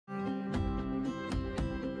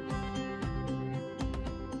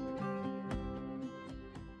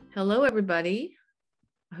Hello, everybody.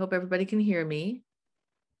 I hope everybody can hear me.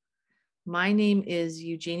 My name is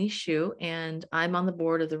Eugenie Shu, and I'm on the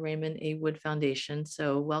board of the Raymond A. Foundation.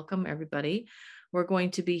 So welcome, everybody. We're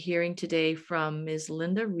going to be hearing today from Ms.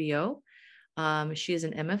 Linda Rio. She is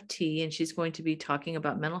an MFT, and she's going to be talking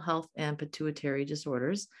about mental health and pituitary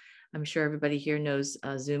disorders. I'm sure everybody here knows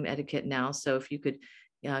Zoom etiquette now, so if you could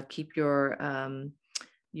keep your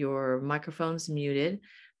microphones muted.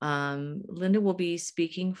 Linda will be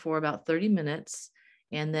speaking for about 30 minutes,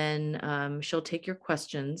 and then she'll take your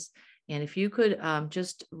questions. And if you could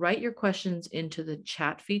just write your questions into the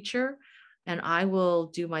chat feature, and I will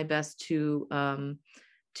do my best to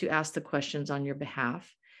ask the questions on your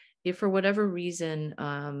behalf. If for whatever reason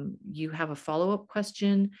you have a follow-up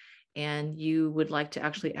question and you would like to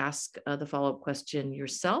actually ask the follow-up question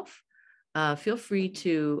yourself, feel free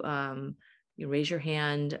to you raise your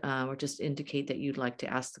hand or just indicate that you'd like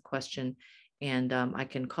to ask the question, and I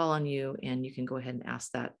can call on you and you can go ahead and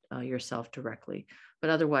ask that yourself directly.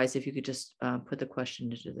 But otherwise, if you could just put the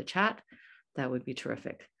question into the chat, that would be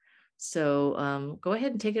terrific. So go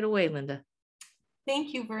ahead and take it away, Linda.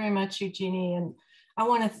 Thank you very much, Eugenie. And I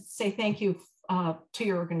want to say thank you to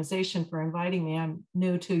your organization for inviting me. I'm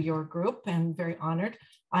new to your group and very honored.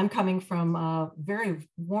 I'm coming from very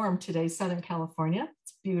warm today, Southern California.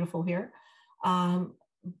 It's beautiful here.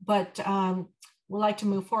 But we'd like to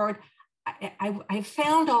move forward. I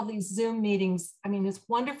found all these Zoom meetings. I mean, it's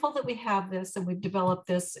wonderful that we have this and we've developed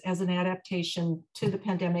this as an adaptation to the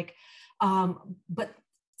pandemic. But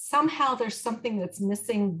somehow there's something that's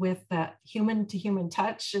missing with that human to human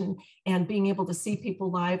touch and being able to see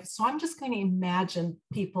people live. So I'm just going to imagine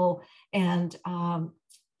people, and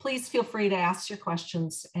please feel free to ask your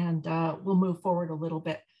questions, and we'll move forward a little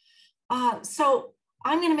bit. So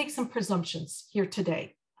I'm going to make some presumptions here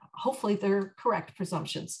today. Hopefully they're correct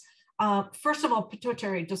presumptions. First of all,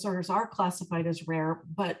 pituitary disorders are classified as rare,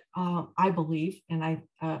 but I believe, and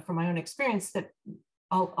from my own experience, that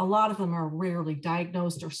a lot of them are rarely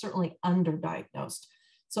diagnosed or certainly underdiagnosed.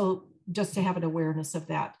 So just to have an awareness of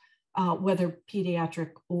that, whether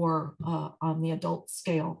pediatric or on the adult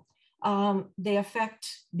scale. They affect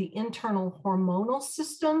the internal hormonal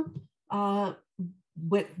system.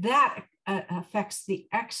 With that affects the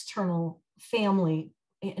external family,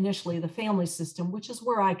 initially the family system, which is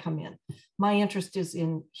where I come in. My interest is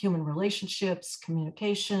in human relationships,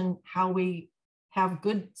 communication, how we have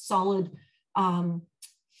good, solid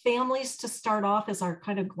families to start off as our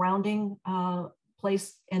kind of grounding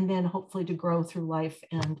place, and then hopefully to grow through life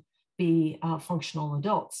and be functional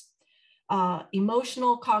adults.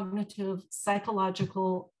 Emotional, cognitive,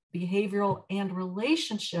 psychological, behavioral, and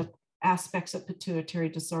relationship aspects of pituitary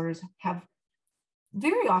disorders have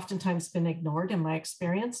very oftentimes been ignored in my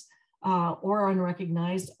experience, or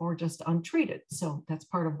unrecognized or just untreated. So that's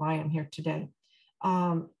part of why I'm here today.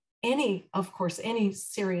 Of course, any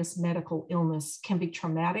serious medical illness can be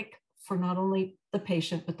traumatic for not only the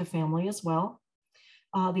patient, but the family as well.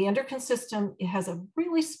 The endocrine system, it has a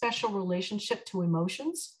really special relationship to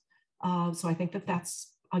emotions. So I think that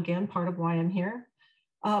that's, again, part of why I'm here.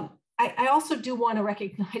 I also do want to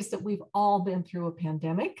recognize that we've all been through a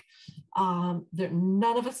pandemic.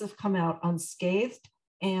 None of us have come out unscathed,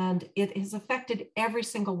 and it has affected every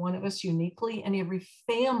single one of us uniquely, and every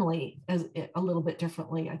family a little bit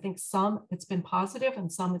differently. I think some it's been positive,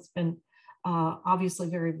 and some it's been obviously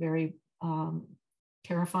very, very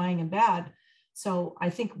terrifying and bad. So I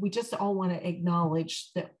think we just all want to acknowledge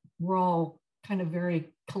that we're all kind of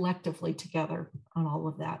very collectively together on all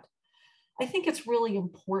of that. I think it's really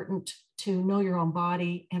important to know your own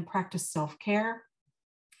body and practice self-care.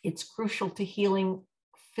 It's crucial to healing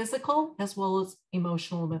physical as well as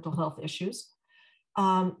emotional and mental health issues.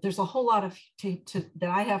 There's a whole lot that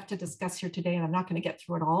I have to discuss here today, and I'm not going to get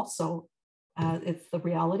through it all, so it's the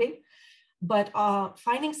reality. But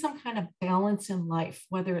finding some kind of balance in life,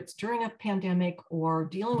 whether it's during a pandemic or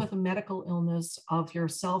dealing with a medical illness of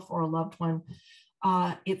yourself or a loved one,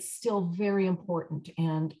 it's still very important.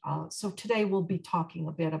 And so today we'll be talking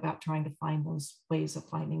a bit about trying to find those ways of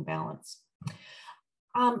finding balance.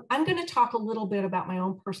 I'm going to talk a little bit about my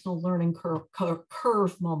own personal learning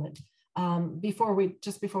curve moment. Before we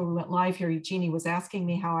went live here, Eugenie was asking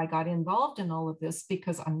me how I got involved in all of this,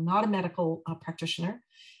 because I'm not a medical practitioner.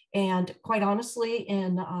 And quite honestly,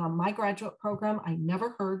 in my graduate program, I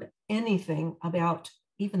never heard anything about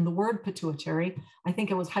even the word pituitary. I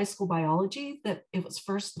think it was high school biology that it was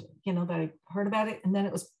first, that I heard about it, and then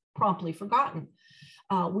it was promptly forgotten.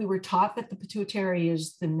 We were taught that the pituitary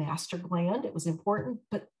is the master gland. It was important,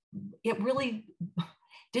 but it really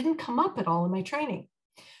didn't come up at all in my training.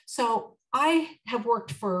 So I have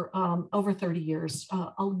worked for over 30 years.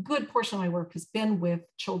 A good portion of my work has been with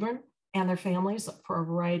children and their families for a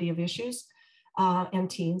variety of issues, and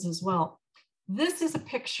teens as well. This is a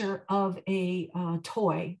picture of a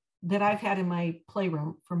toy that I've had in my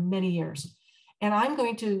playroom for many years. And I'm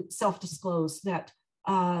going to self-disclose that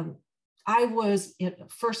I was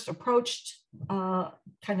first approached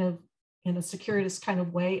kind of in a circuitous kind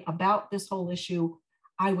of way about this whole issue.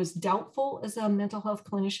 I was doubtful as a mental health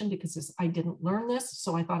clinician because I didn't learn this.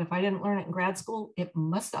 So I thought if I didn't learn it in grad school, it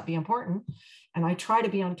must not be important. And I try to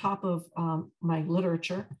be on top of my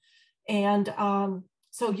literature. And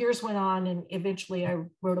so years went on, and eventually I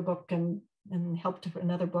wrote a book and helped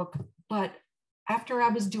another book. But after I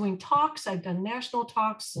was doing talks, I've done national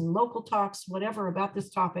talks and local talks, whatever, about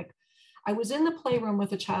this topic. I was in the playroom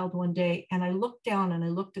with a child one day, and I looked down and I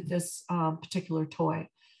looked at this particular toy.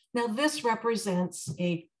 Now, this represents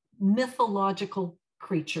a mythological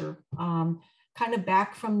creature, kind of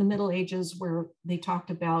back from the Middle Ages, where they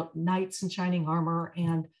talked about knights in shining armor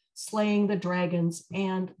and slaying the dragons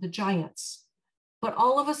and the giants. But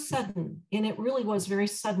all of a sudden, and it really was a very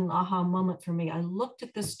sudden aha moment for me, I looked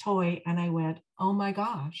at this toy and I went, oh my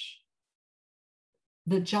gosh,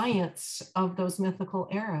 the giants of those mythical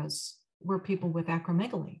eras were people with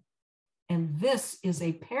acromegaly. And this is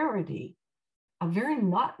a parody, a very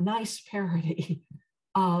not nice parody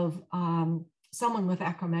of someone with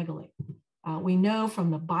acromegaly. We know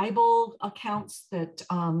from the Bible accounts that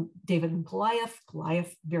David and Goliath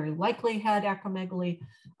very likely had acromegaly.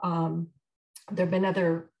 There have been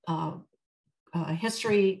other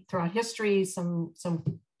throughout history, some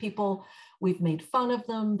people, we've made fun of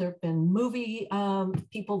them. There have been movie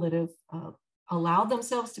people that have allowed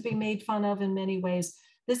themselves to be made fun of in many ways.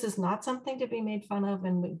 This is not something to be made fun of,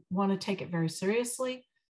 and we want to take it very seriously.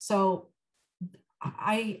 So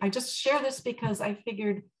I just share this because I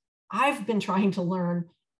figured I've been trying to learn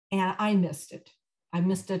and I missed it. I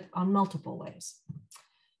missed it on multiple ways.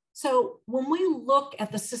 So when we look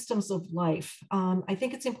at the systems of life, I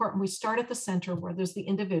think it's important we start at the center where there's the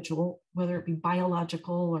individual, whether it be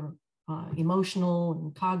biological or emotional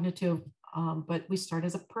and cognitive, but we start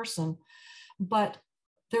as a person. But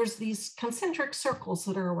there's these concentric circles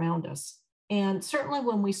that are around us. And certainly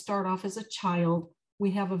when we start off as a child,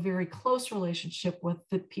 we have a very close relationship with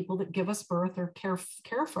the people that give us birth or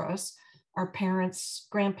care for us, our parents,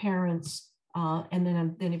 grandparents, and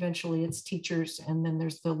then eventually it's teachers, and then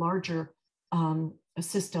there's the larger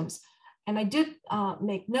systems. And I did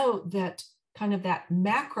make note that kind of that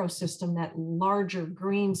macro system, that larger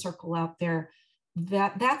green circle out there,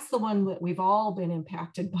 that's the one that we've all been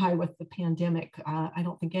impacted by with the pandemic. I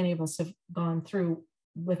don't think any of us have gone through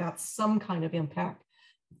without some kind of impact.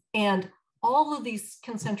 And all of these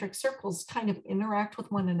concentric circles kind of interact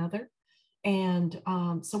with one another. And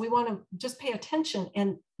so we want to just pay attention.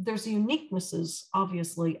 And there's uniquenesses,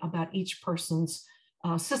 obviously, about each person's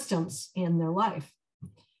systems in their life.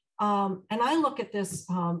 And I look at this,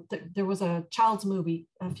 there was a child's movie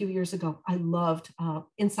a few years ago I loved,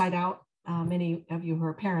 Inside Out. Many of you who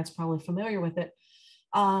are parents probably familiar with it.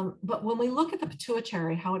 But when we look at the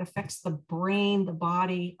pituitary, how it affects the brain, the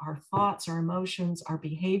body, our thoughts, our emotions, our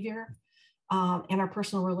behavior, and our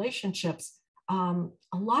personal relationships, a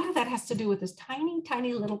lot of that has to do with this tiny,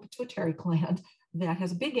 tiny little pituitary gland that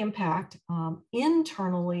has a big impact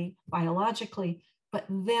internally, biologically, but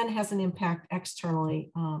then has an impact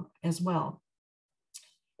externally as well.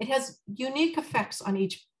 It has unique effects on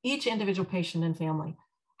each individual patient and family.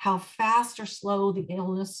 How fast or slow the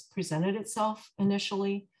illness presented itself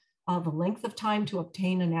initially, the length of time to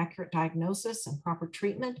obtain an accurate diagnosis and proper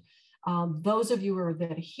treatment. Those of you who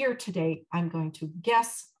are here today, I'm going to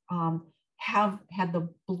guess, have had the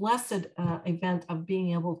blessed event of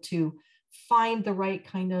being able to find the right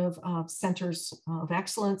kind of centers of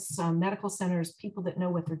excellence, medical centers, people that know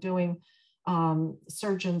what they're doing,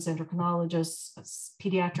 surgeons, endocrinologists,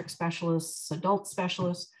 pediatric specialists, adult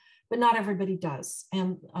specialists, but not everybody does.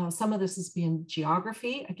 And some of this is being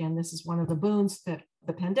geography. Again, this is one of the boons that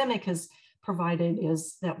the pandemic has provided,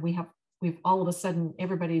 is that we've all of a sudden,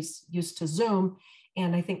 everybody's used to Zoom.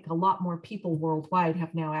 And I think a lot more people worldwide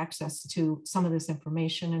have now access to some of this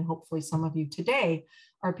information. And hopefully some of you today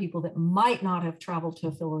are people that might not have traveled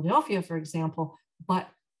to Philadelphia, for example, but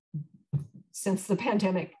since the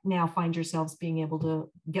pandemic now find yourselves being able to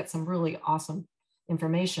get some really awesome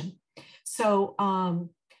information. So,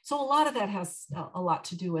 so a lot of that has a lot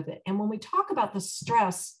to do with it. And when we talk about the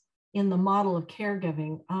stress in the model of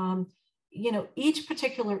caregiving, you know, each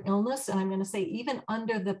particular illness, and I'm going to say even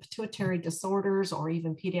under the pituitary disorders or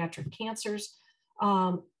even pediatric cancers,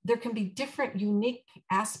 there can be different unique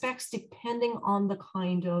aspects depending on the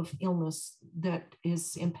kind of illness that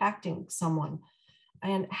is impacting someone.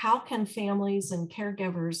 And how can families and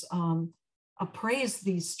caregivers appraise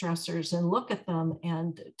these stressors and look at them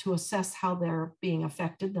and to assess how they're being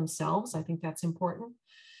affected themselves? I think that's important.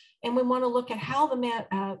 And we want to look at how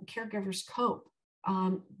the caregivers cope.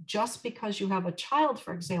 Just because you have a child,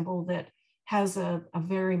 for example, that has a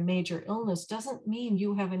very major illness doesn't mean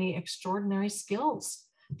you have any extraordinary skills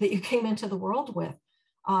that you came into the world with.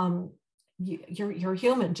 You're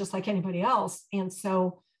human just like anybody else. And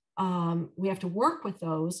so we have to work with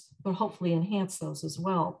those, but hopefully enhance those as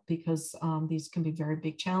well, because these can be very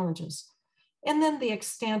big challenges. And then the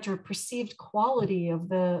extent or perceived quality of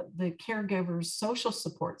the caregiver's social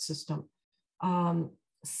support system.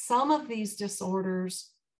 Some of these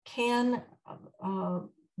disorders can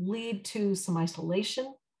lead to some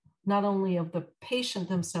isolation, not only of the patient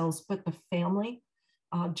themselves, but the family,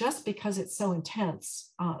 just because it's so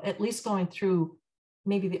intense, at least going through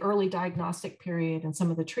maybe the early diagnostic period and some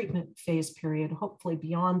of the treatment phase period. Hopefully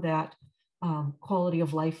beyond that, quality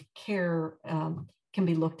of life care can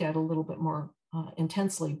be looked at a little bit more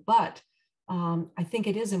intensely. But I think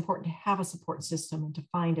it is important to have a support system and to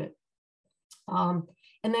find it.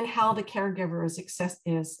 And then how the caregiver is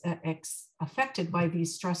affected by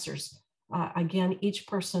these stressors. Again, each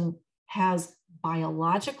person has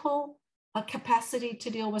biological capacity to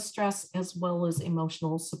deal with stress, as well as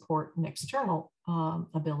emotional support and external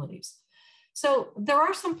abilities. So there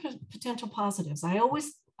are some potential positives.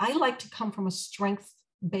 I like to come from a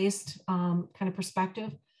strength-based kind of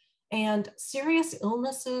perspective, and serious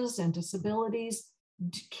illnesses and disabilities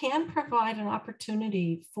can provide an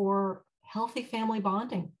opportunity for healthy family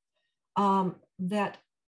bonding that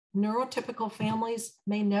neurotypical families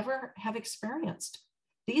may never have experienced.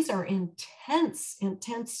 These are intense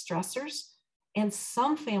stressors. And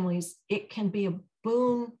some families, it can be a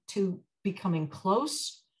boon to becoming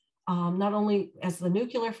close, not only as the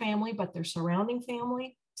nuclear family, but their surrounding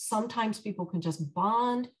family. Sometimes people can just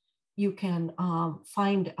bond. You can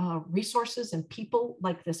find resources and people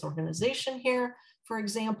like this organization here. For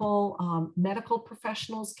example, medical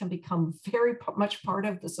professionals can become very much part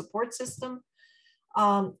of the support system.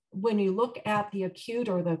 When you look at the acute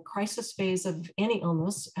or the crisis phase of any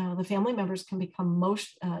illness, the family members can become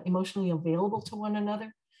most emotionally available to one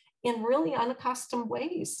another in really unaccustomed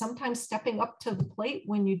ways, sometimes stepping up to the plate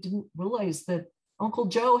when you didn't realize that Uncle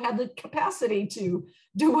Joe had the capacity to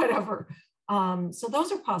do whatever. So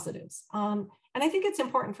those are positives. And I think it's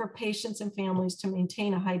important for patients and families to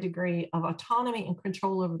maintain a high degree of autonomy and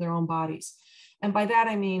control over their own bodies. And by that,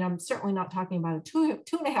 I mean, I'm certainly not talking about a two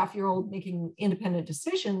and a half year old making independent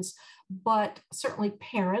decisions, but certainly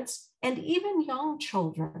parents and even young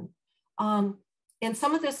children. And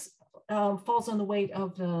some of this falls on the weight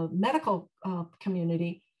of the medical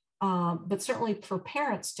community, but certainly for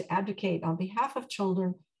parents to advocate on behalf of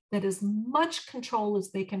children that as much control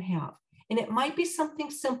as they can have. And it might be something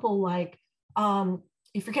simple like,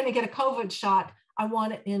 if you're going to get a COVID shot, I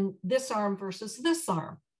want it in this arm versus this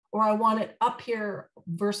arm, or I want it up here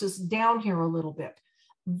versus down here a little bit.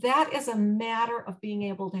 That is a matter of being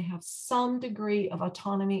able to have some degree of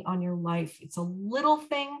autonomy on your life. It's a little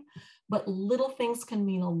thing, but little things can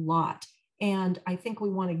mean a lot. And I think we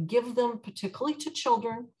want to give them, particularly to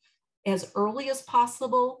children, as early as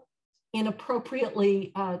possible,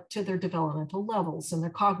 inappropriately to their developmental levels and their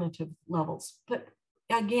cognitive levels. But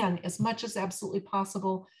again, as much as absolutely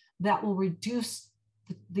possible, that will reduce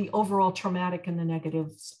the overall traumatic and the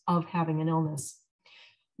negatives of having an illness.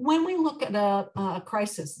 When we look at a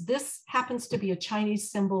crisis, this happens to be a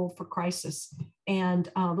Chinese symbol for crisis.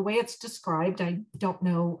 And the way it's described, I don't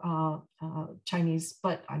know Chinese,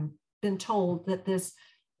 but I've been told that this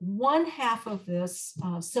one half of this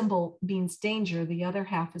symbol means danger, the other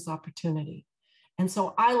half is opportunity. And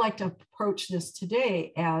so I like to approach this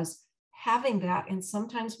today as having that, and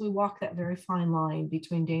sometimes we walk that very fine line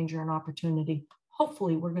between danger and opportunity.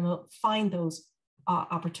 Hopefully we're going to find those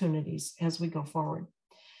opportunities as we go forward.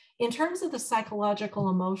 In terms of the psychological,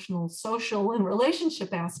 emotional, social, and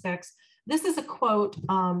relationship aspects, this is a quote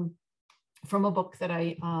from a book that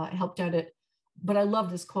I helped edit, but I love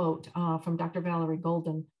this quote from Dr. Valerie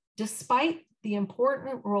Golden. Despite the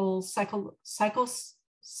important role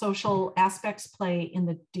psychosocial aspects play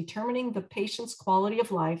in determining the patient's quality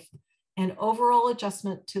of life and overall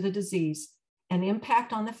adjustment to the disease and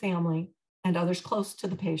impact on the family and others close to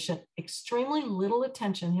the patient, extremely little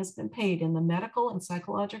attention has been paid in the medical and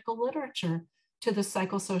psychological literature to the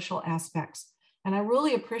psychosocial aspects. And I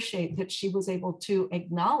really appreciate that she was able to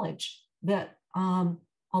acknowledge that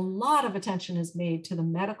a lot of attention is made to the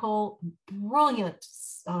medical, brilliant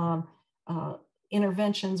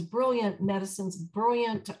interventions, brilliant medicines,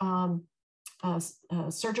 brilliant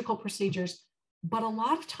surgical procedures. But a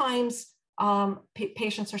lot of times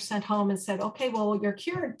patients are sent home and said, okay, well, you're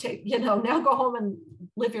cured, now go home and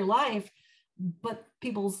live your life. But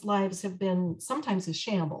people's lives have been sometimes a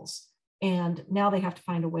shambles. And now they have to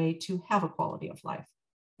find a way to have a quality of life.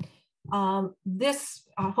 This,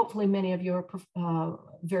 hopefully many of you are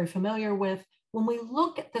very familiar with. When we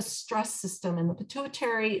look at the stress system, and the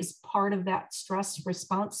pituitary is part of that stress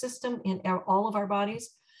response system in all of our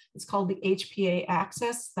bodies, it's called the HPA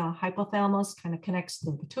axis. The hypothalamus kind of connects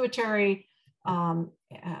to the pituitary,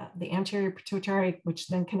 the anterior pituitary, which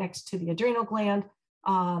then connects to the adrenal gland.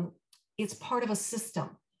 It's part of a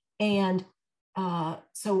system. And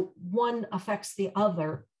so one affects the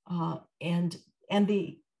other, and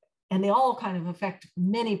they all kind of affect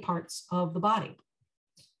many parts of the body,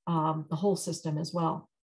 the whole system as well.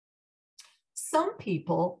 Some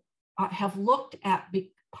people have looked at,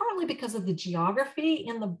 partly because of the geography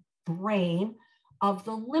in the brain, of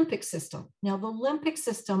the limbic system. Now, the limbic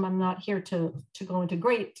system, I'm not here to go into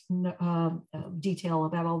great detail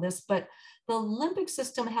about all this, but the limbic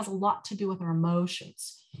system has a lot to do with our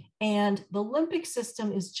emotions. And the limbic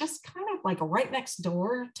system is just kind of like right next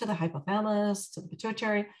door to the hypothalamus, to the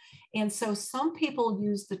pituitary. And so some people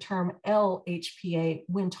use the term LHPA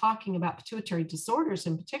when talking about pituitary disorders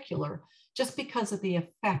in particular, just because of the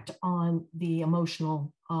effect on the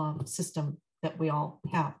emotional system that we all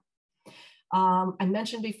have. I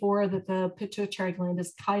mentioned before that the pituitary gland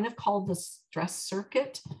is kind of called the stress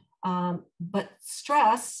circuit, but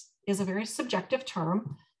stress is a very subjective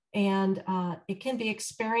term, and it can be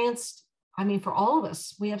experienced. I mean, for all of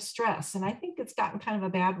us, we have stress, and I think it's gotten kind of a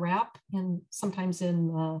bad rap. And sometimes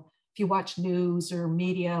if you watch news or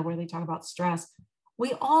media where they talk about stress,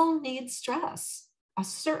 we all need stress. A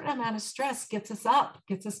certain amount of stress gets us up,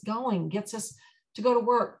 gets us going, gets us to go to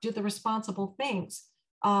work, do the responsible things.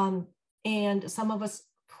 And some of us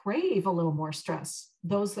crave a little more stress.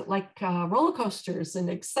 Those that like roller coasters and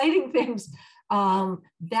exciting things,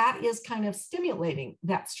 that is kind of stimulating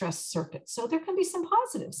that stress circuit. So there can be some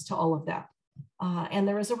positives to all of that. And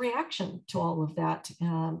there is a reaction to all of that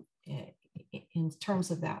in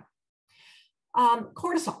terms of that.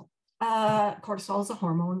 Cortisol. Cortisol is a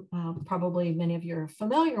hormone, probably many of you are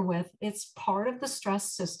familiar with. It's part of the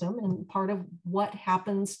stress system and part of what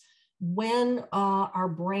happens when our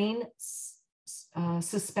brain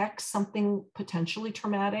suspects something potentially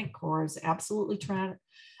traumatic or is absolutely traumatic.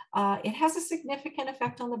 It has a significant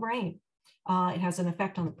effect on the brain. It has an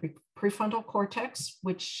effect on the prefrontal cortex,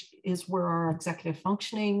 which is where our executive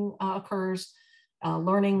functioning occurs,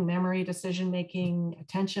 learning, memory, decision-making,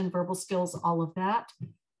 attention, verbal skills, all of that.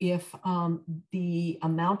 If the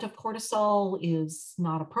amount of cortisol is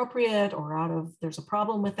not appropriate or there's a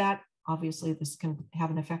problem with that, obviously this can have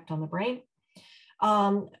an effect on the brain.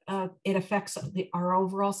 It affects our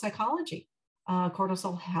overall psychology.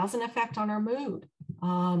 Cortisol has an effect on our mood.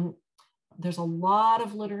 There's a lot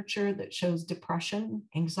of literature that shows depression,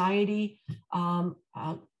 anxiety,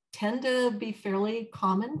 tend to be fairly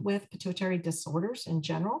common with pituitary disorders in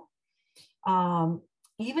general.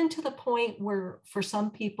 Even to the point where for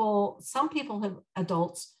some people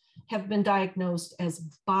adults have been diagnosed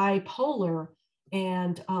as bipolar,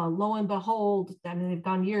 and lo and behold, I mean, they've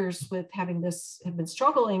gone years with having this, have been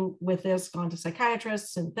struggling with this, gone to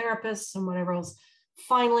psychiatrists and therapists and whatever else.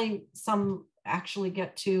 Finally, some actually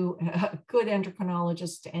get to a good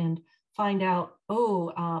endocrinologist and find out,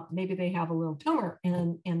 maybe they have a little tumor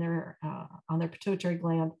in their on their pituitary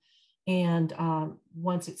gland, and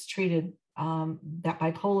once it's treated, that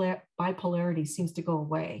bipolarity seems to go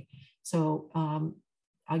away. So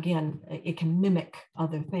again, it can mimic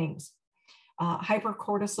other things.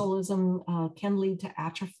 Hypercortisolism can lead to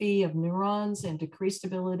atrophy of neurons and decreased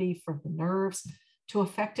ability for the nerves to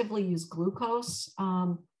effectively use glucose,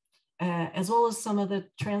 as well as some of the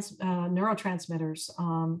neurotransmitters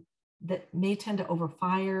that may tend to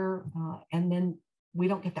overfire, and then we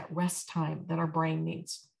don't get that rest time that our brain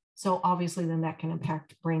needs. So obviously then that can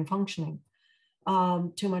impact brain functioning.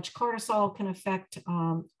 Too much cortisol can affect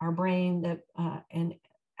our brain, and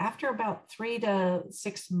after about 3 to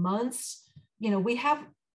 6 months,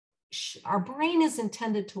 our brain is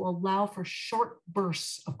intended to allow for short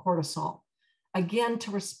bursts of cortisol, again,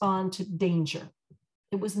 to respond to danger.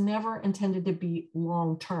 It was never intended to be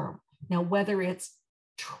long-term. Now, whether it's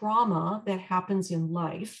trauma that happens in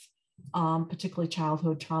life, particularly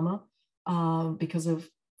childhood trauma, because of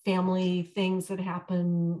family things that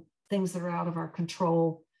happen, things that are out of our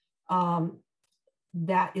control,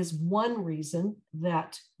 That is one reason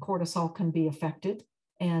that cortisol can be affected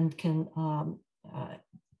and can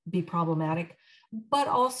be problematic, but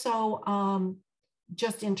also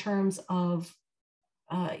just in terms of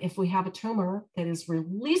if we have a tumor that is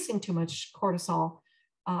releasing too much cortisol,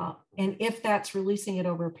 and if that's releasing it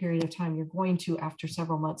over a period of time, you're going to, after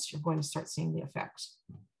several months, you're going to start seeing the effects.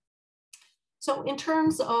 So in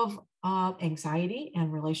terms of anxiety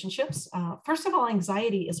and relationships, first of all,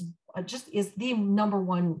 anxiety is the number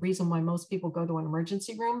one reason why most people go to an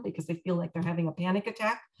emergency room, because they feel like they're having a panic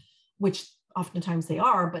attack, which oftentimes they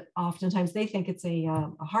are, but oftentimes they think it's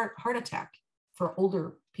a heart attack for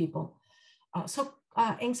older people. So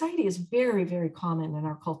anxiety is very, very common in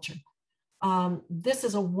our culture. This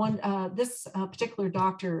particular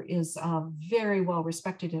doctor is very well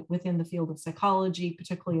respected within the field of psychology,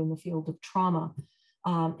 particularly in the field of trauma.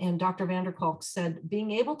 And Dr. Vanderkolk said,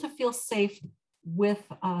 being able to feel safe with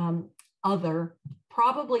other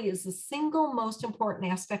probably is the single most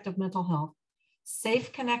important aspect of mental health.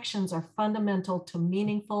 Safe connections are fundamental to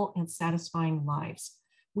meaningful and satisfying lives.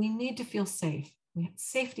 We need to feel safe.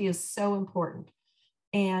 Safety is so important.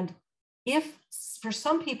 And if for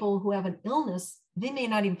some people who have an illness, they may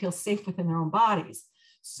not even feel safe within their own bodies.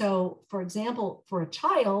 So, for example, for a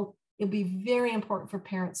child, it'd be very important for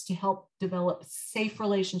parents to help develop safe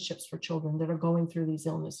relationships for children that are going through these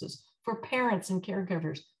illnesses, for parents and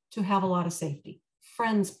caregivers to have a lot of safety,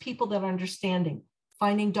 friends, people that are understanding,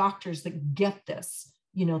 finding doctors that get this,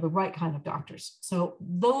 the right kind of doctors. So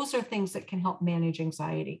those are things that can help manage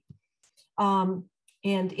anxiety.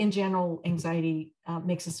 And in general, anxiety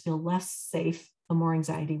makes us feel less safe the more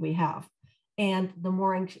anxiety we have. And the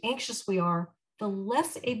more anxious we are, the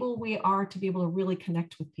less able we are to be able to really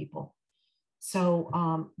connect with people.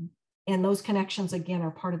 So, and those connections, again, are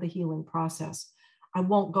part of the healing process. I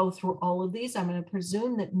won't go through all of these. I'm going to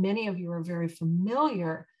presume that many of you are very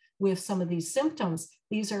familiar with some of these symptoms.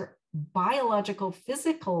 These are biological,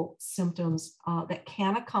 physical symptoms that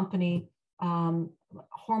can accompany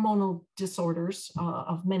hormonal disorders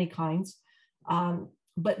of many kinds,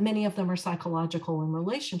 but many of them are psychological and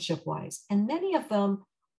relationship-wise, and many of them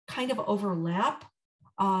kind of overlap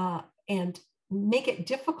and make it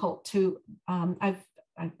difficult to. I've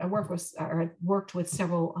worked with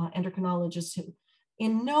several endocrinologists who,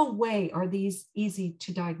 in no way are these easy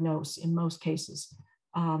to diagnose in most cases.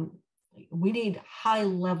 We need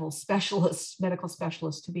high-level specialists, medical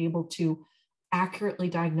specialists, to be able to accurately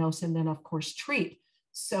diagnose and then, of course, treat.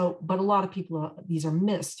 So, but a lot of people, these are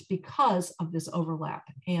missed because of this overlap.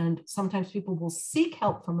 And sometimes people will seek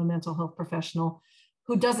help from a mental health professional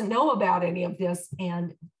who doesn't know about any of this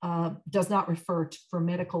and does not refer for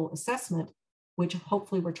medical assessment, which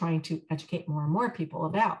hopefully we're trying to educate more and more people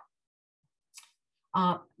about.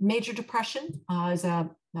 Major depression is a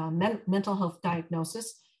mental health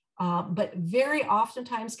diagnosis, but very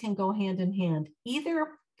oftentimes can go hand in hand, either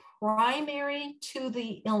primary to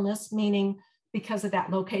the illness, meaning because of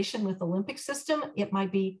that location with the limbic system, it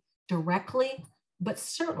might be directly, but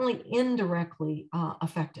certainly indirectly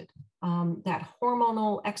affected. That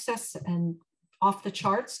hormonal excess and off the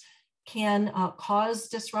charts can cause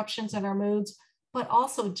disruptions in our moods, but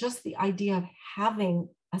also just the idea of having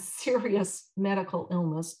a serious medical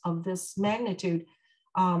illness of this magnitude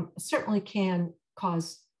certainly can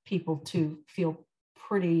cause people to feel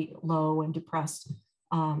pretty low and depressed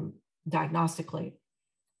diagnostically.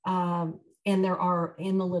 And there are,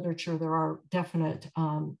 in the literature, there are definite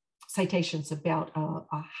citations about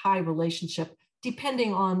a high relationship,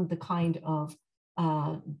 depending on the kind of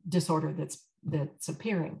disorder that's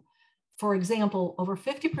appearing. For example, over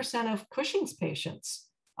 50% of Cushing's patients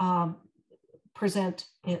present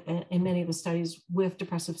in many of the studies with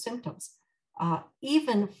depressive symptoms,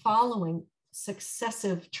 even following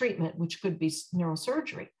successive treatment, which could be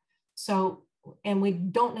neurosurgery. So, and we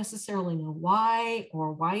don't necessarily know why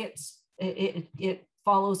or why it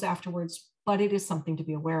follows afterwards, but it is something to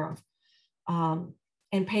be aware of.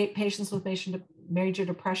 And patients with major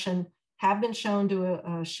depression have been shown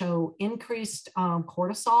to show increased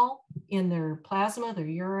cortisol in their plasma, their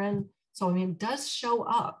urine. So, I mean, it does show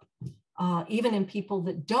up even in people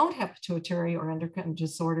that don't have pituitary or endocrine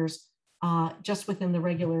disorders, just within the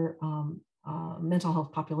regular mental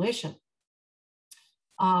health population.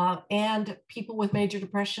 And people with major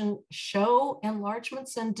depression show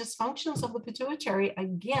enlargements and dysfunctions of the pituitary,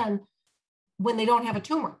 again, when they don't have a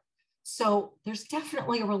tumor. So there's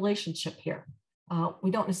definitely a relationship here.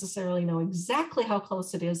 We don't necessarily know exactly how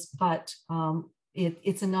close it is, but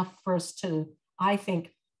it's enough for us to, I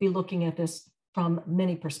think, be looking at this from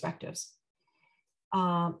many perspectives.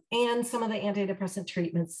 And some of the antidepressant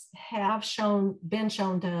treatments have been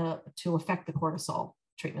shown to affect the cortisol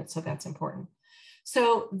treatment. So that's important.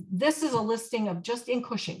 So this is a listing of just in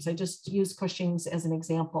Cushing's. I just use Cushing's as an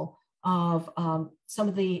example of some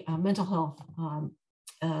of the mental health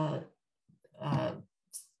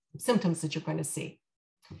symptoms that you're going to see.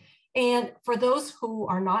 And for those who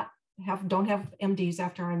don't have MDs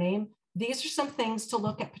after our name, these are some things to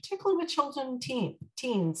look at, particularly with children and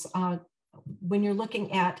teens. When you're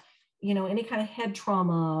looking at, any kind of head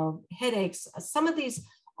trauma, headaches, some of these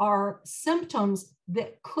are symptoms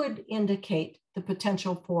that could indicate the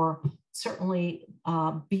potential for certainly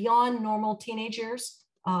beyond normal teenage years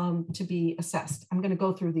to be assessed. I'm going to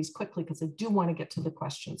go through these quickly because I do want to get to the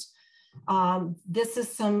questions. This is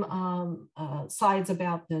some slides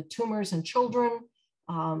about the tumors in children.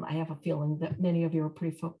 I have a feeling that many of you are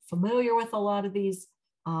pretty familiar with a lot of these.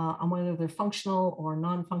 On whether they're functional or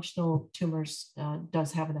non-functional tumors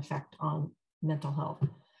does have an effect on mental health.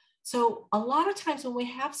 So a lot of times when we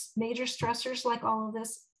have major stressors like all of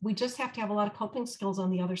this, we just have to have a lot of coping skills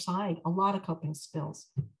on the other side, a lot of coping skills.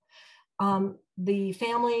 The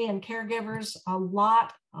family and caregivers, a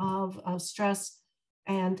lot of stress.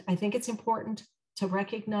 And I think it's important to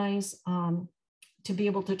recognize, to be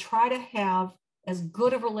able to try to have as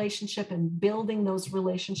good a relationship and building those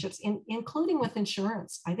relationships, including with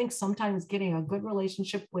insurance. I think sometimes getting a good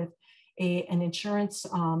relationship with an insurance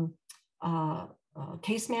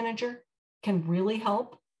case manager can really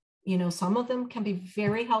help. Some of them can be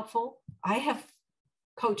very helpful. I have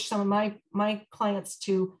coached some of my clients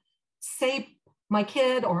to say, my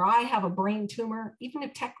kid or I have a brain tumor, even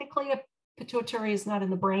if technically a pituitary is not in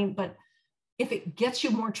the brain, but if it gets you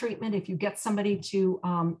more treatment, if you get somebody to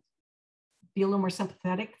be a little more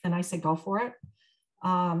sympathetic, then I say go for it.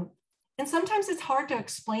 And sometimes it's hard to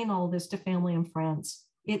explain all this to family and friends.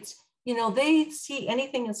 It's, they see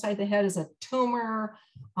anything inside the head as a tumor.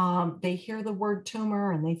 They hear the word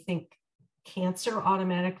tumor and they think cancer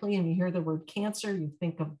automatically. And you hear the word cancer, you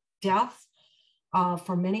think of death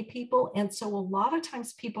for many people. And so a lot of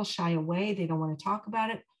times people shy away. They don't want to talk about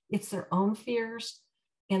it. It's their own fears.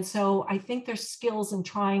 And so I think there's skills in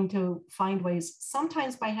trying to find ways,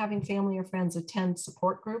 sometimes by having family or friends attend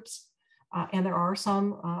support groups, and there are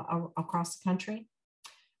some across the country.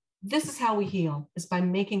 This is how we heal, is by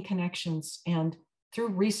making connections and through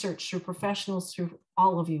research, through professionals, through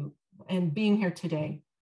all of you, and being here today.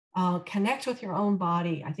 Connect with your own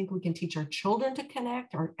body. I think we can teach our children to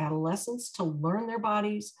connect, our adolescents to learn their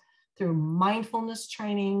bodies through mindfulness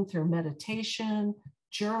training, through meditation,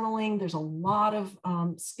 journaling. There's a lot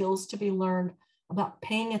of skills to be learned about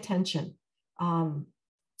paying attention, and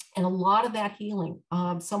a lot of that healing.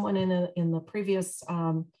 Someone in the previous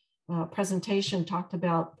presentation talked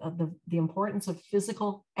about the importance of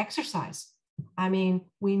physical exercise. I mean,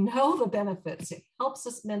 we know the benefits. It helps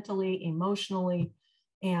us mentally, emotionally,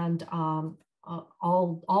 and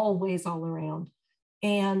all ways all around.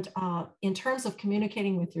 And in terms of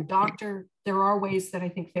communicating with your doctor, there are ways that I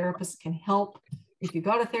think therapists can help. If you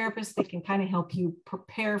go to therapists, they can kind of help you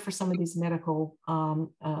prepare for some of these medical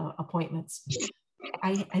appointments.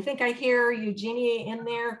 I think I hear Eugenie in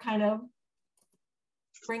there kind of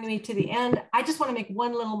bringing me to the end. I just want to make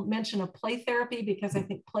one little mention of play therapy, because I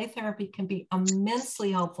think play therapy can be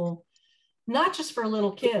immensely helpful, not just for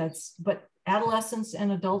little kids, but adolescents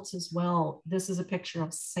and adults as well. This is a picture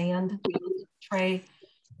of sand tray,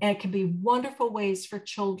 and it can be wonderful ways for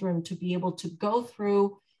children to be able to go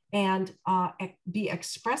through and be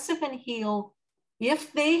expressive and heal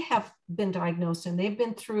if they have been diagnosed and they've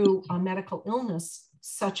been through a medical illness,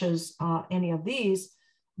 such as any of these,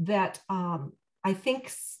 that I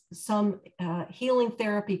think some healing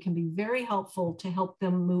therapy can be very helpful to help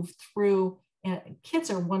them move through. And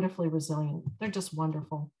kids are wonderfully resilient. They're just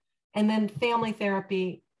wonderful. And then family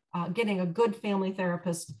therapy, getting a good family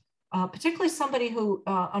therapist, particularly somebody who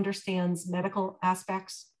understands medical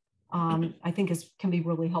aspects, I think can be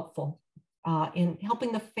really helpful in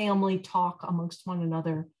helping the family talk amongst one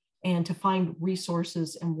another and to find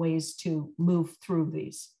resources and ways to move through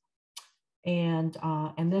these. And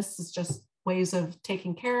this is just ways of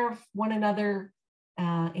taking care of one another,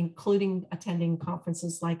 including attending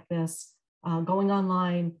conferences like this, going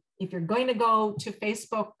online. If you're going to go to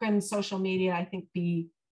Facebook and social media, I think be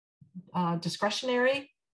discretionary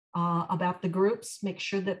about the groups. Make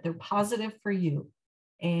sure that they're positive for you.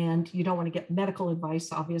 And you don't want to get medical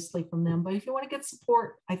advice, obviously, from them. But if you want to get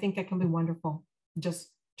support, I think that can be wonderful,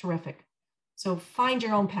 just terrific. So find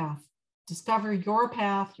your own path. Discover your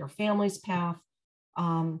path, your family's path.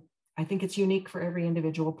 I think it's unique for every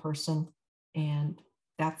individual person. And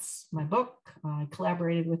that's my book. I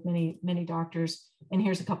collaborated with many doctors. And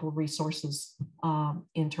here's a couple of resources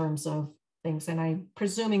in terms of things. And I'm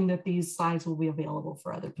presuming that these slides will be available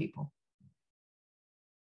for other people.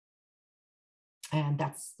 And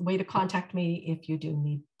that's the way to contact me if you do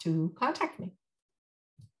need to contact me.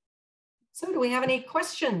 So do we have any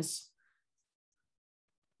questions?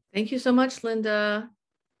 Thank you so much, Linda.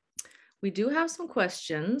 We do have some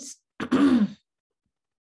questions.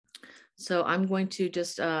 So I'm going to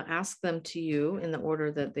just ask them to you in the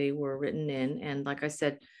order that they were written in. And like I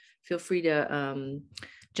said, feel free to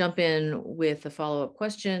jump in with a follow-up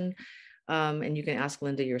question, and you can ask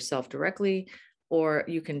Linda yourself directly, or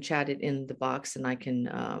you can chat it in the box and I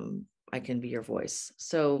can be your voice.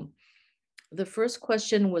 So the first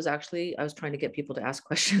question was actually, I was trying to get people to ask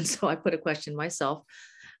questions, so I put a question myself.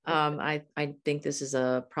 I think this is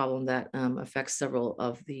a problem that affects several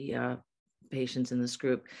of the patients in this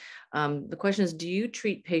group. The question is, do you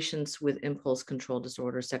treat patients with impulse control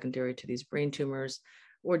disorder secondary to these brain tumors,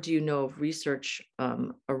 or do you know of research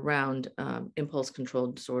around impulse control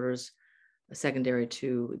disorders secondary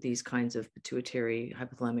to these kinds of pituitary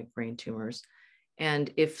hypothalamic brain tumors?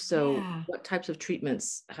 And if so, Yeah. what types of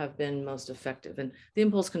treatments have been most effective? And the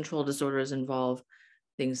impulse control disorders involve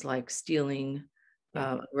things like stealing,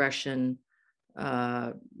 aggression,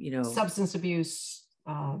 substance abuse.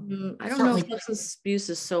 I don't know if Certainly substance abuse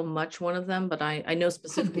is so much one of them, but I know could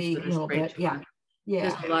specifically be for a this little brain bit. tumor,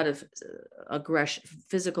 there's a lot of aggression,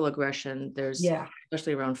 physical aggression. There's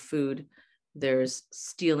especially around food. There's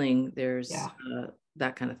stealing. There's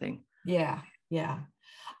that kind of thing. Yeah.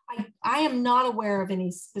 I am not aware of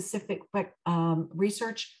any specific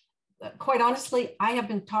research. Quite honestly, I have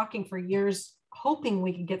been talking for years, hoping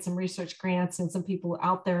we could get some research grants and some people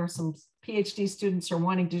out there, some PhD students are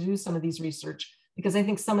wanting to do some of these research, because I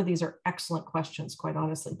think some of these are excellent questions, quite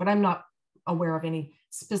honestly, but I'm not aware of any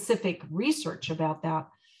specific research about that.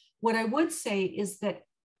 What I would say is that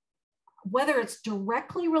whether it's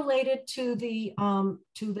directly related to the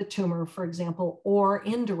tumor, for example, or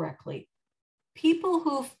indirectly, people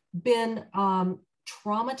who've been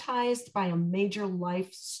traumatized by a major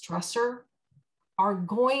life stressor are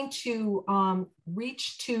going to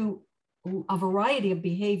reach to a variety of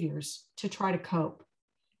behaviors to try to cope.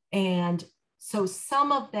 And so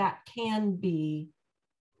some of that can be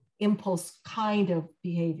impulse kind of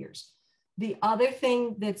behaviors. The other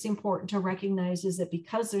thing that's important to recognize is that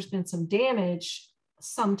because there's been some damage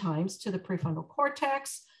sometimes to the prefrontal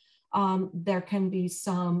cortex, there can be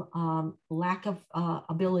some lack of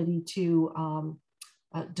ability to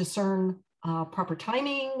discern proper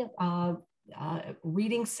timing,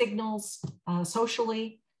 reading signals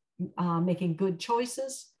socially, making good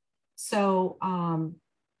choices. So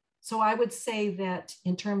I would say that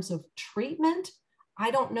in terms of treatment, I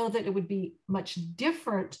don't know that it would be much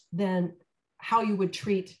different than how you would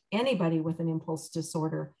treat anybody with an impulse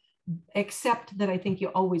disorder, except that I think you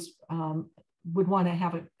always would want to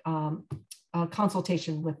have a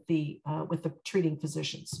consultation with the treating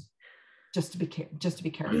physicians, just to be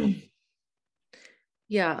careful.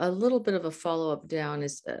 Yeah, a little bit of a follow-up down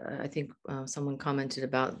is, I think someone commented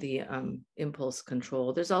about the impulse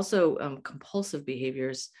control. There's also compulsive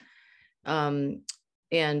behaviors.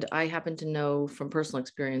 And I happen to know from personal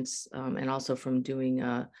experience and also from doing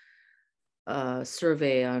a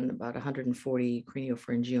survey on about 140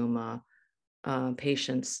 craniopharyngioma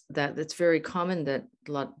patients that it's very common that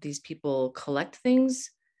these people collect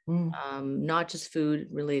things, not just food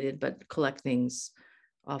related, but collect things,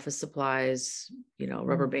 office supplies,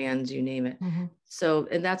 rubber bands, you name it. So,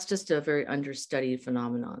 and that's just a very understudied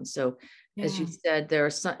phenomenon. So as you said, there are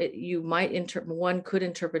some, you might one could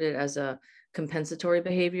interpret it as a compensatory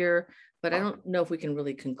behavior, but I don't know if we can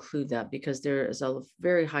really conclude that, because there is a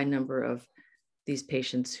very high number of these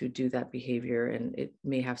patients who do that behavior, and it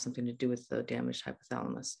may have something to do with the damaged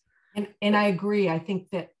hypothalamus. And I agree. I think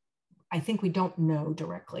we don't know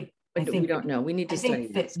directly. We don't know. We need to study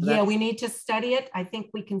that. So we need to study it. I think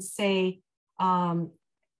we can say that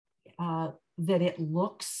it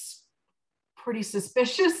looks pretty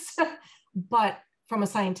suspicious, but from a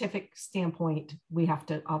scientific standpoint, we have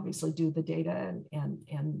to obviously do the data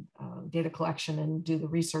and data collection and do the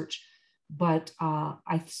research. But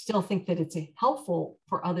I still think that it's helpful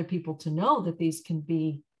for other people to know that these can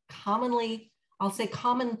be commonly, I'll say,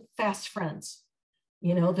 common fast friends.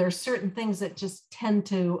 There are certain things that just tend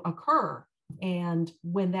to occur. And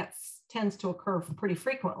when that tends to occur pretty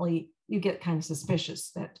frequently, you get kind of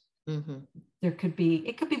suspicious that it could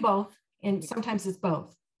be both. And sometimes it's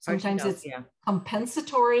both. Sometimes it's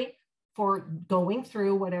compensatory for going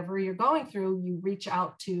through whatever you're going through. You reach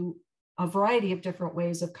out to a variety of different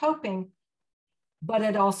ways of coping, but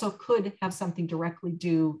it also could have something directly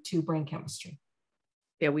due to brain chemistry.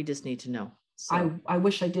 Yeah, we just need to know. I, So I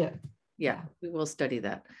wish I did. yeah, we will study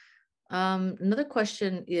that. Another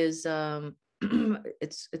question is,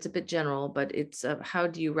 it's a bit general, but it's how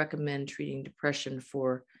do you recommend treating depression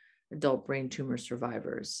for adult brain tumor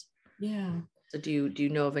survivors? Yeah. So do you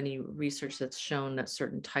know of any research that's shown that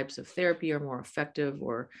certain types of therapy are more effective,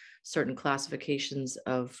 or certain classifications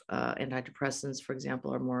of antidepressants, for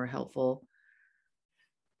example, are more helpful?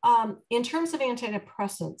 In terms of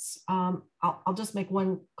antidepressants, I'll just make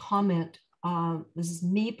one comment. This is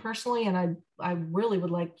me personally, and I really would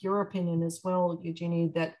like your opinion as well,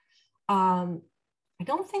 Eugenie, that I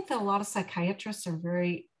don't think that a lot of psychiatrists are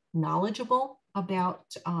very knowledgeable about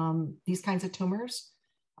these kinds of tumors.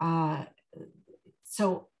 Uh,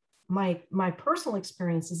 so my personal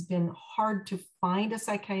experience has been hard to find a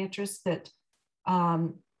psychiatrist that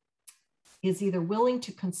is either willing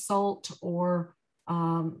to consult or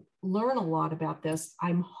learn a lot about this.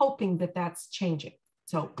 I'm hoping that that's changing.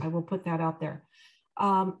 So I will put that out there.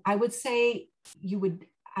 I would say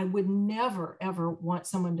I would never, ever want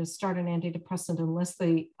someone to start an antidepressant unless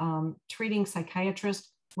the treating psychiatrist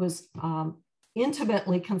was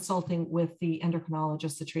intimately consulting with the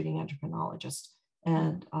endocrinologist, the treating endocrinologist,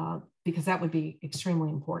 and because that would be extremely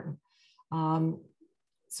important.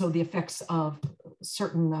 So the effects of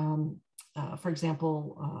certain, for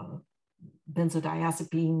example,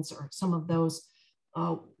 benzodiazepines or some of those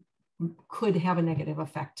could have a negative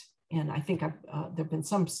effect. And I think there have been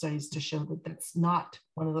some studies to show that that's not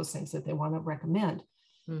one of those things that they want to recommend.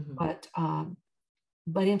 Mm-hmm.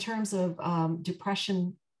 But in terms of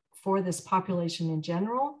depression for this population in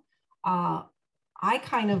general, I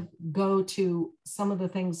kind of go to some of the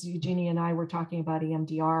things Eugenie and I were talking about.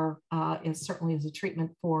 EMDR is certainly as a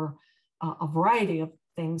treatment for a variety of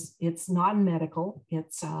things. It's non-medical.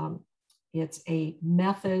 It's a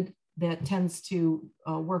method that tends to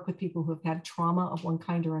work with people who have had trauma of one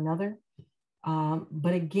kind or another.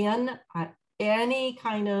 But again, any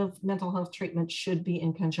kind of mental health treatment should be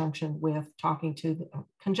in conjunction with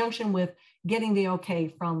getting the okay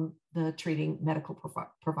from the treating medical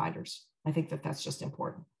providers. I think that that's just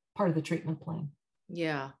important, part of the treatment plan.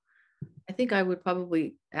 Yeah, I think I would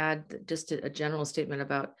probably add just a general statement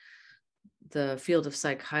about the field of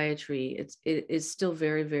psychiatry. It is still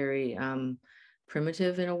very, very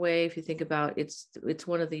primitive in a way. If you think about it's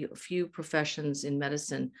one of the few professions in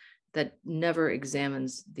medicine that never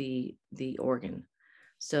examines the organ.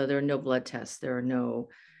 So there are no blood tests. There are no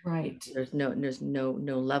There's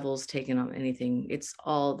no levels taken on anything. It's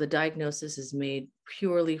all, the diagnosis is made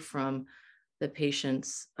purely from the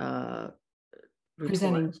patient's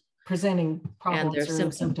presenting problems and their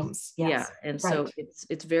or symptoms. Yes. Yeah, and so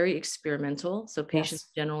it's very experimental. So patients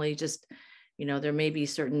generally just, there may be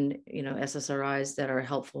certain, SSRIs that are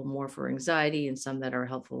helpful more for anxiety and some that are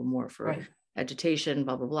helpful more for agitation,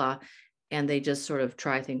 blah, blah, blah. And they just sort of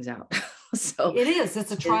try things out. So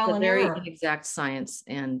it's a trial and error. Very inexact science.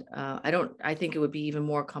 And I think it would be even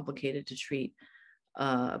more complicated to treat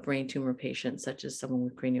a brain tumor patient, such as someone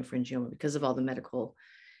with craniopharyngioma, because of all the medical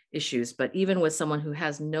issues. But even with someone who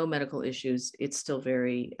has no medical issues, it's still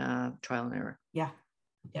very trial and error. Yeah.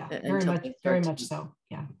 Very much so.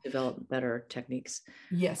 Yeah. Develop better techniques.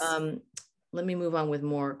 Yes. Let me move on with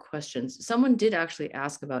more questions. Someone did actually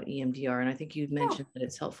ask about EMDR, and I think you'd mentioned that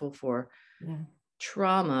it's helpful for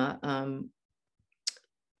trauma.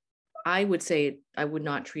 I would say I would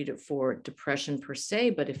not treat it for depression per se,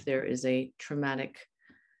 but if there is a traumatic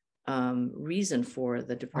reason for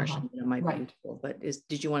the depression, it might be useful. But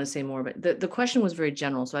did you want to say more? But the question was very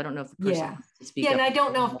general, so I don't know if the person wants to speak up. And I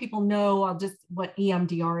don't know if people know just what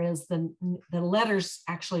EMDR is. The letters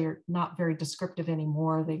actually are not very descriptive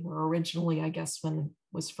anymore. They were originally, I guess, when it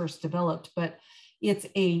was first developed. But it's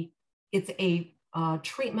a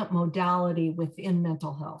treatment modality within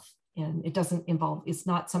mental health, and it's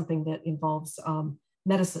not something that involves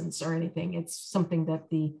medicines or anything. It's something that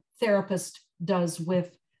the therapist does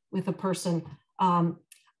with a person.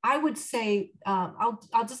 I would say,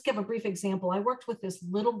 I'll just give a brief example. I worked with this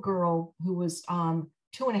little girl who was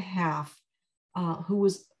 2.5,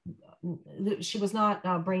 she was not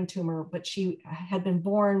a brain tumor, but she had been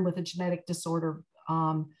born with a genetic disorder,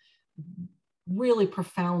 really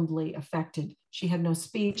profoundly affected. She had no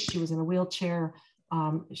speech. She was in a wheelchair.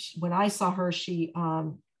 When I saw her, she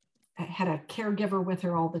had a caregiver with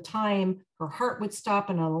her all the time. Her heart would stop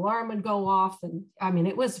and an alarm would go off. And I mean,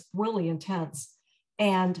 it was really intense.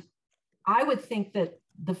 And I would think that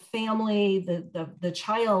the family, the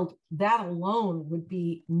child, that alone would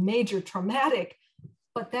be major traumatic,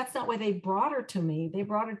 but that's not why they brought her to me. They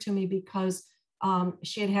brought her to me because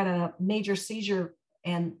she had a major seizure,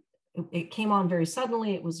 and it came on very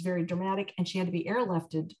suddenly. It was very dramatic, and she had to be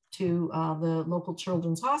airlifted to the local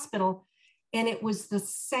children's hospital. And it was the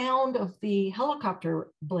sound of the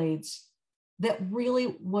helicopter blades that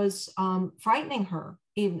really was frightening her.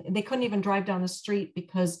 They couldn't even drive down the street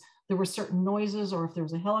because there were certain noises, or if there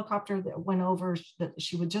was a helicopter that went over, that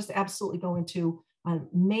she would just absolutely go into a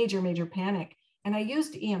major, major panic. And I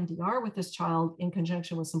used EMDR with this child in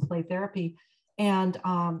conjunction with some play therapy. And she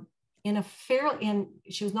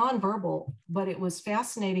was nonverbal, but it was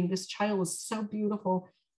fascinating. This child was so beautiful.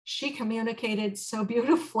 She communicated so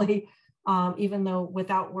beautifully, even though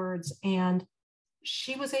without words. And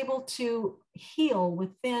she was able to heal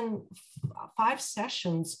within 5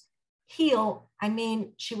 sessions. I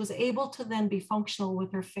mean, she was able to then be functional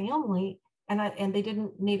with her family, and they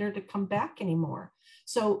didn't need her to come back anymore.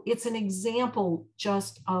 So it's an example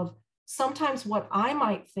just of sometimes what I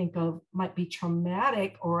might think of might be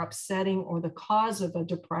traumatic or upsetting, or the cause of a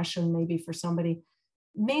depression maybe for somebody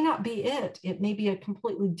may not be it. It may be a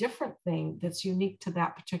completely different thing that's unique to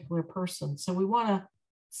that particular person. So we want to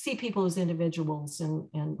see people as individuals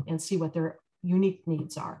and see what their unique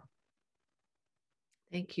needs are.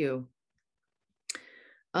 Thank you.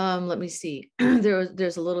 Let me see.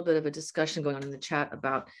 There's a little bit of a discussion going on in the chat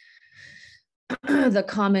about the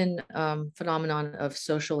common phenomenon of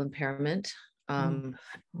social impairment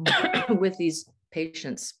with these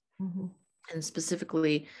patients. And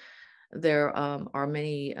specifically, there are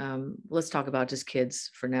many, let's talk about just kids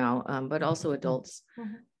for now, but also adults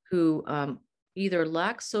who either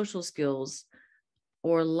lack social skills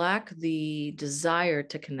or lack the desire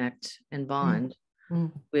to connect and bond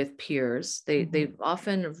with peers. They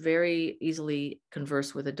often very easily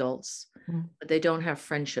converse with adults, but they don't have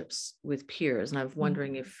friendships with peers. And I'm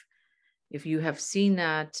wondering if you have seen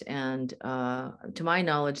that. And to my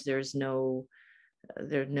knowledge, there's no,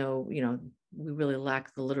 we really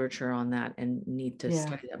lack the literature on that and need to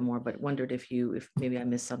study that more, but wondered if maybe I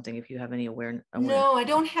missed something, if you have any awareness. No, I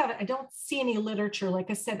don't see any literature. Like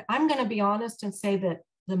I said, I'm going to be honest and say that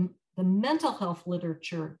the mental health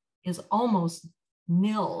literature is almost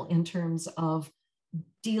nil in terms of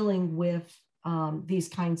dealing with these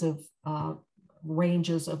kinds of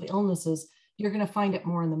ranges of illnesses. You're going to find it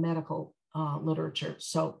more in the medical literature.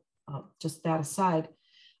 So just that aside.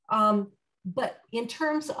 But in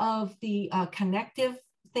terms of the connective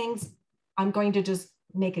things, I'm going to just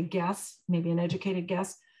make a guess, maybe an educated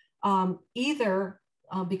guess, either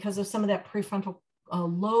because of some of that prefrontal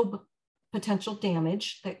lobe potential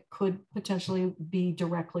damage that could potentially be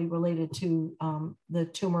directly related to the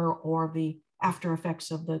tumor or the after effects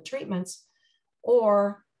of the treatments,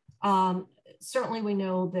 or certainly we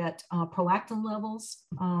know that prolactin levels,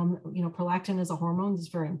 prolactin is a hormone that's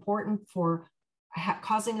very important for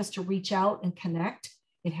causing us to reach out and connect.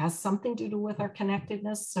 It has something to do with our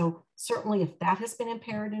connectedness. So certainly if that has been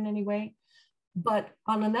impaired in any way. But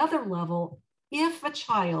on another level, if a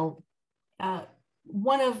child,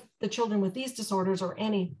 one of the children with these disorders or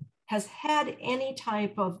any, has had any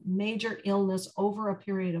type of major illness over a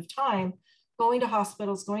period of time, going to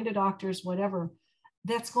hospitals, going to doctors, whatever,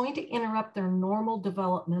 that's going to interrupt their normal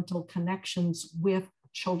developmental connections with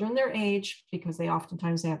children their age, because they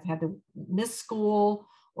oftentimes have had to miss school,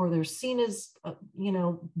 or they're seen as,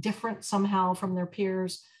 different somehow from their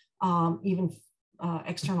peers, even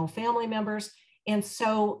external family members. And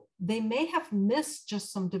so they may have missed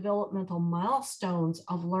just some developmental milestones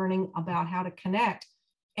of learning about how to connect.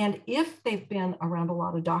 And if they've been around a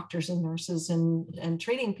lot of doctors and nurses and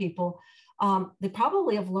treating people, they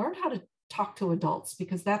probably have learned how to talk to adults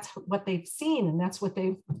because that's what they've seen and that's what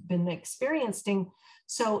they've been experiencing.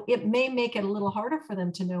 So it may make it a little harder for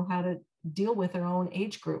them to know how to deal with their own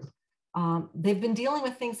age group. They've been dealing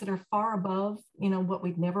with things that are far above, what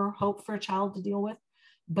we'd never hope for a child to deal with,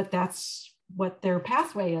 but that's what their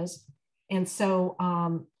pathway is. And so,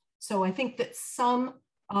 I think that some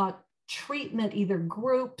treatment, either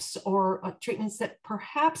groups or treatments that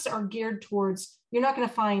perhaps are geared towards, you're not going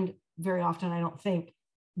to find very often, I don't think,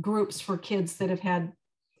 groups for kids that have had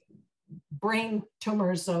brain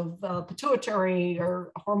tumors of pituitary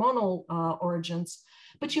or hormonal origins,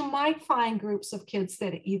 but you might find groups of kids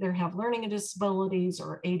that either have learning disabilities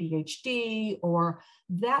or ADHD or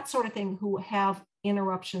that sort of thing who have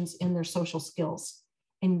interruptions in their social skills.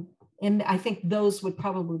 And I think those would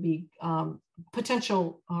probably be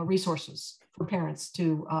potential resources for parents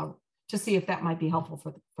to see if that might be helpful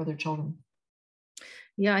for their children.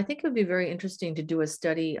 Yeah, I think it would be very interesting to do a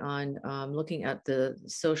study on looking at the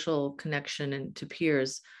social connection and to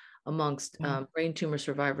peers amongst brain tumor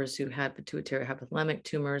survivors who had pituitary hypothalamic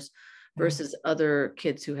tumors versus other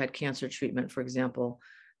kids who had cancer treatment, for example.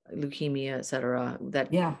 leukemia, et cetera,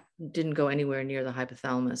 that Yeah. didn't go anywhere near the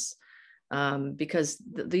hypothalamus. Because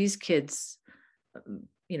these kids,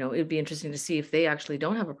 it'd be interesting to see if they actually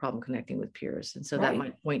don't have a problem connecting with peers. And so that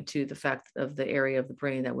might point to the fact of the area of the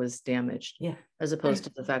brain that was damaged, as opposed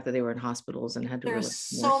to the fact that they were in hospitals and had to There's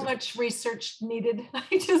so much research needed.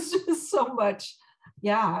 just so much.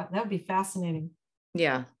 Yeah, that would be fascinating.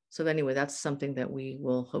 Yeah. So anyway, that's something that we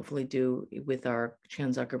will hopefully do with our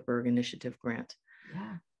Chan Zuckerberg Initiative grant.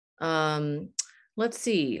 Yeah. Let's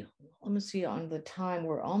see. Let me see on the time.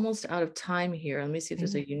 We're almost out of time here. Let me see if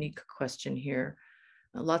there's a unique question here.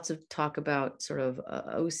 Lots of talk about sort of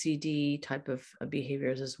OCD type of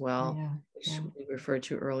behaviors as well, which we referred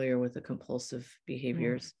to earlier with the compulsive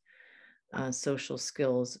behaviors. Social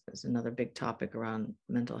skills is another big topic around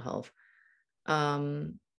mental health.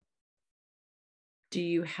 Do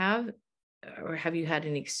you have, or have you had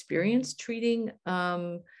any experience treating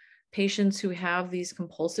patients who have these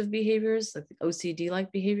compulsive behaviors, like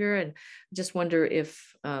OCD-like behavior? And just wonder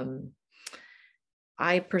if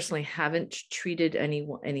I personally haven't treated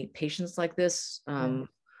any patients like this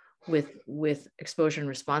with exposure and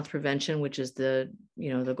response prevention, which is the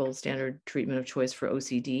gold standard treatment of choice for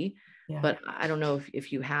OCD. But I don't know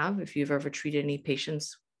if you've ever treated any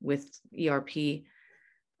patients with ERP.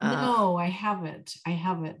 No, I haven't.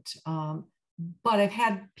 But I've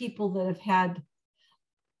had people that have had,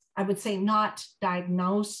 I would say, not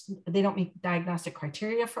diagnosed. They don't meet diagnostic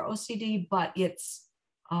criteria for OCD, but it's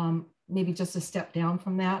maybe just a step down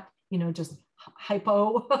from that, just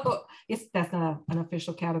hypo. That's not an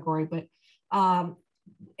official category, but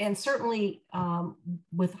and certainly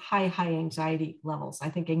with high anxiety levels. I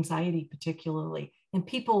think anxiety particularly, and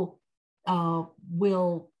people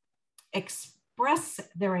will express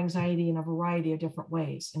their anxiety in a variety of different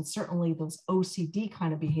ways. And certainly those OCD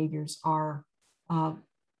kind of behaviors are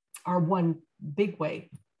one big way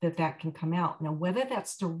that can come out. Now, whether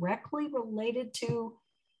that's directly related to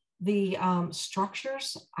the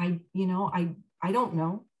structures, I don't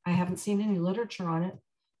know. I haven't seen any literature on it.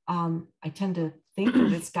 I tend to think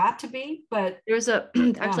that it's got to be, but there's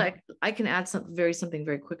actually, I can add something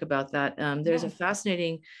very quick about that. There's a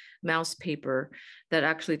fascinating mouse paper that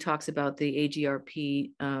actually talks about the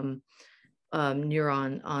AGRP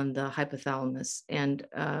neuron on the hypothalamus. And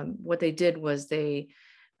what they did was they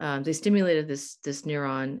stimulated this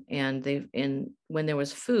neuron, and when there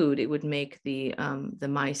was food, it would make the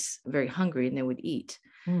mice very hungry, and they would eat.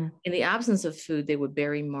 In the absence of food, they would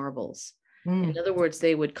bury marbles. In other words,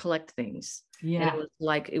 they would collect things. And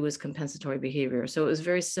it was compensatory behavior. So it was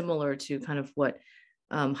very similar to kind of what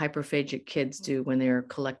hyperphagic kids do when they're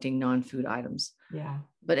collecting non-food items.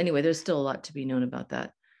 But anyway, there's still a lot to be known about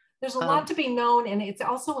that. There's a lot to be known. And it's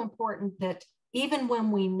also important that even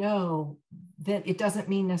when we know, that it doesn't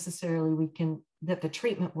mean necessarily that the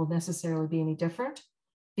treatment will necessarily be any different,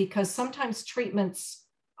 because sometimes treatments,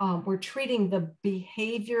 we're treating the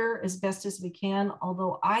behavior as best as we can.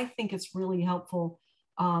 Although I think it's really helpful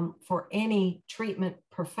for any treatment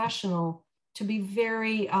professional to be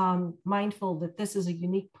very mindful that this is a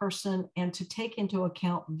unique person, and to take into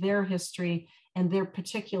account their history and their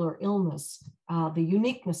particular illness, the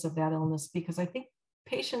uniqueness of that illness, because I think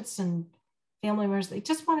patients and family members, they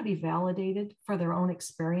just want to be validated for their own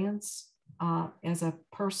experience as a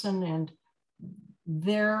person, and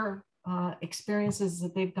their experiences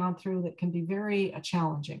that they've gone through that can be very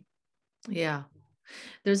challenging. Yeah.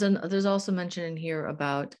 There's also mention in here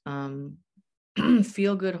about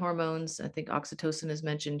feel-good hormones. I think oxytocin is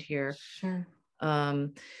mentioned here. Sure.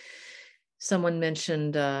 Someone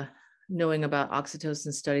mentioned knowing about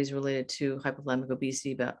oxytocin studies related to hypothalamic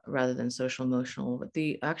obesity, but rather than social emotional. But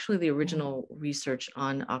the original research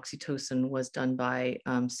on oxytocin was done by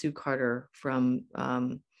Sue Carter from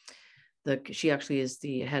she actually is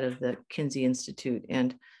the head of the Kinsey Institute,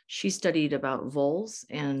 and she studied about voles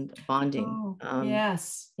and bonding. And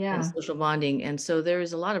social bonding. And so there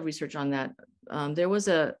is a lot of research on that. There was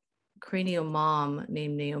a cranial mom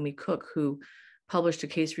named Naomi Cook who published a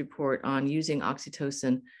case report on using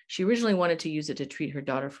oxytocin. She originally wanted to use it to treat her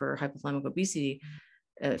daughter for hypothalamic obesity,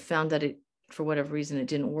 found that for whatever reason, it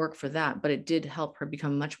didn't work for that, but it did help her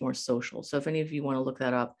become much more social. So if any of you want to look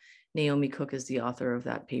that up, Naomi Cook is the author of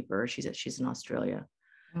that paper. She's in Australia.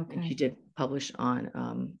 And she did publish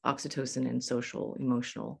on oxytocin and social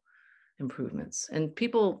emotional improvements. And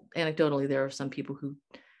people, anecdotally, there are some people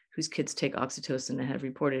whose kids take oxytocin and have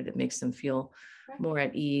reported it makes them feel more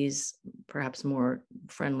at ease, perhaps more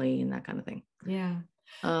friendly, and that kind of thing. Yeah.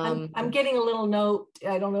 I'm getting a little note.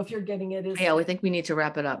 I don't know if you're getting it. Yeah, we think we need to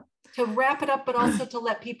wrap it up. To wrap it up, but also to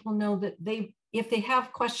let people know that if they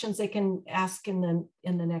have questions, they can ask in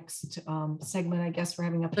the next segment. I guess we're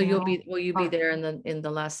having a So panel. will you be there in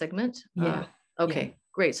the last segment? Yeah. Okay, yeah.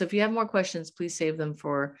 great. So if you have more questions, please save them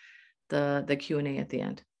for the Q&A at the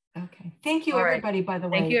end. Okay. Thank you, All right. everybody, by the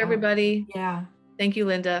way. Thank you, everybody. Yeah. Thank you,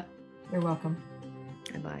 Linda. You're welcome.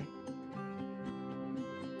 Bye-bye.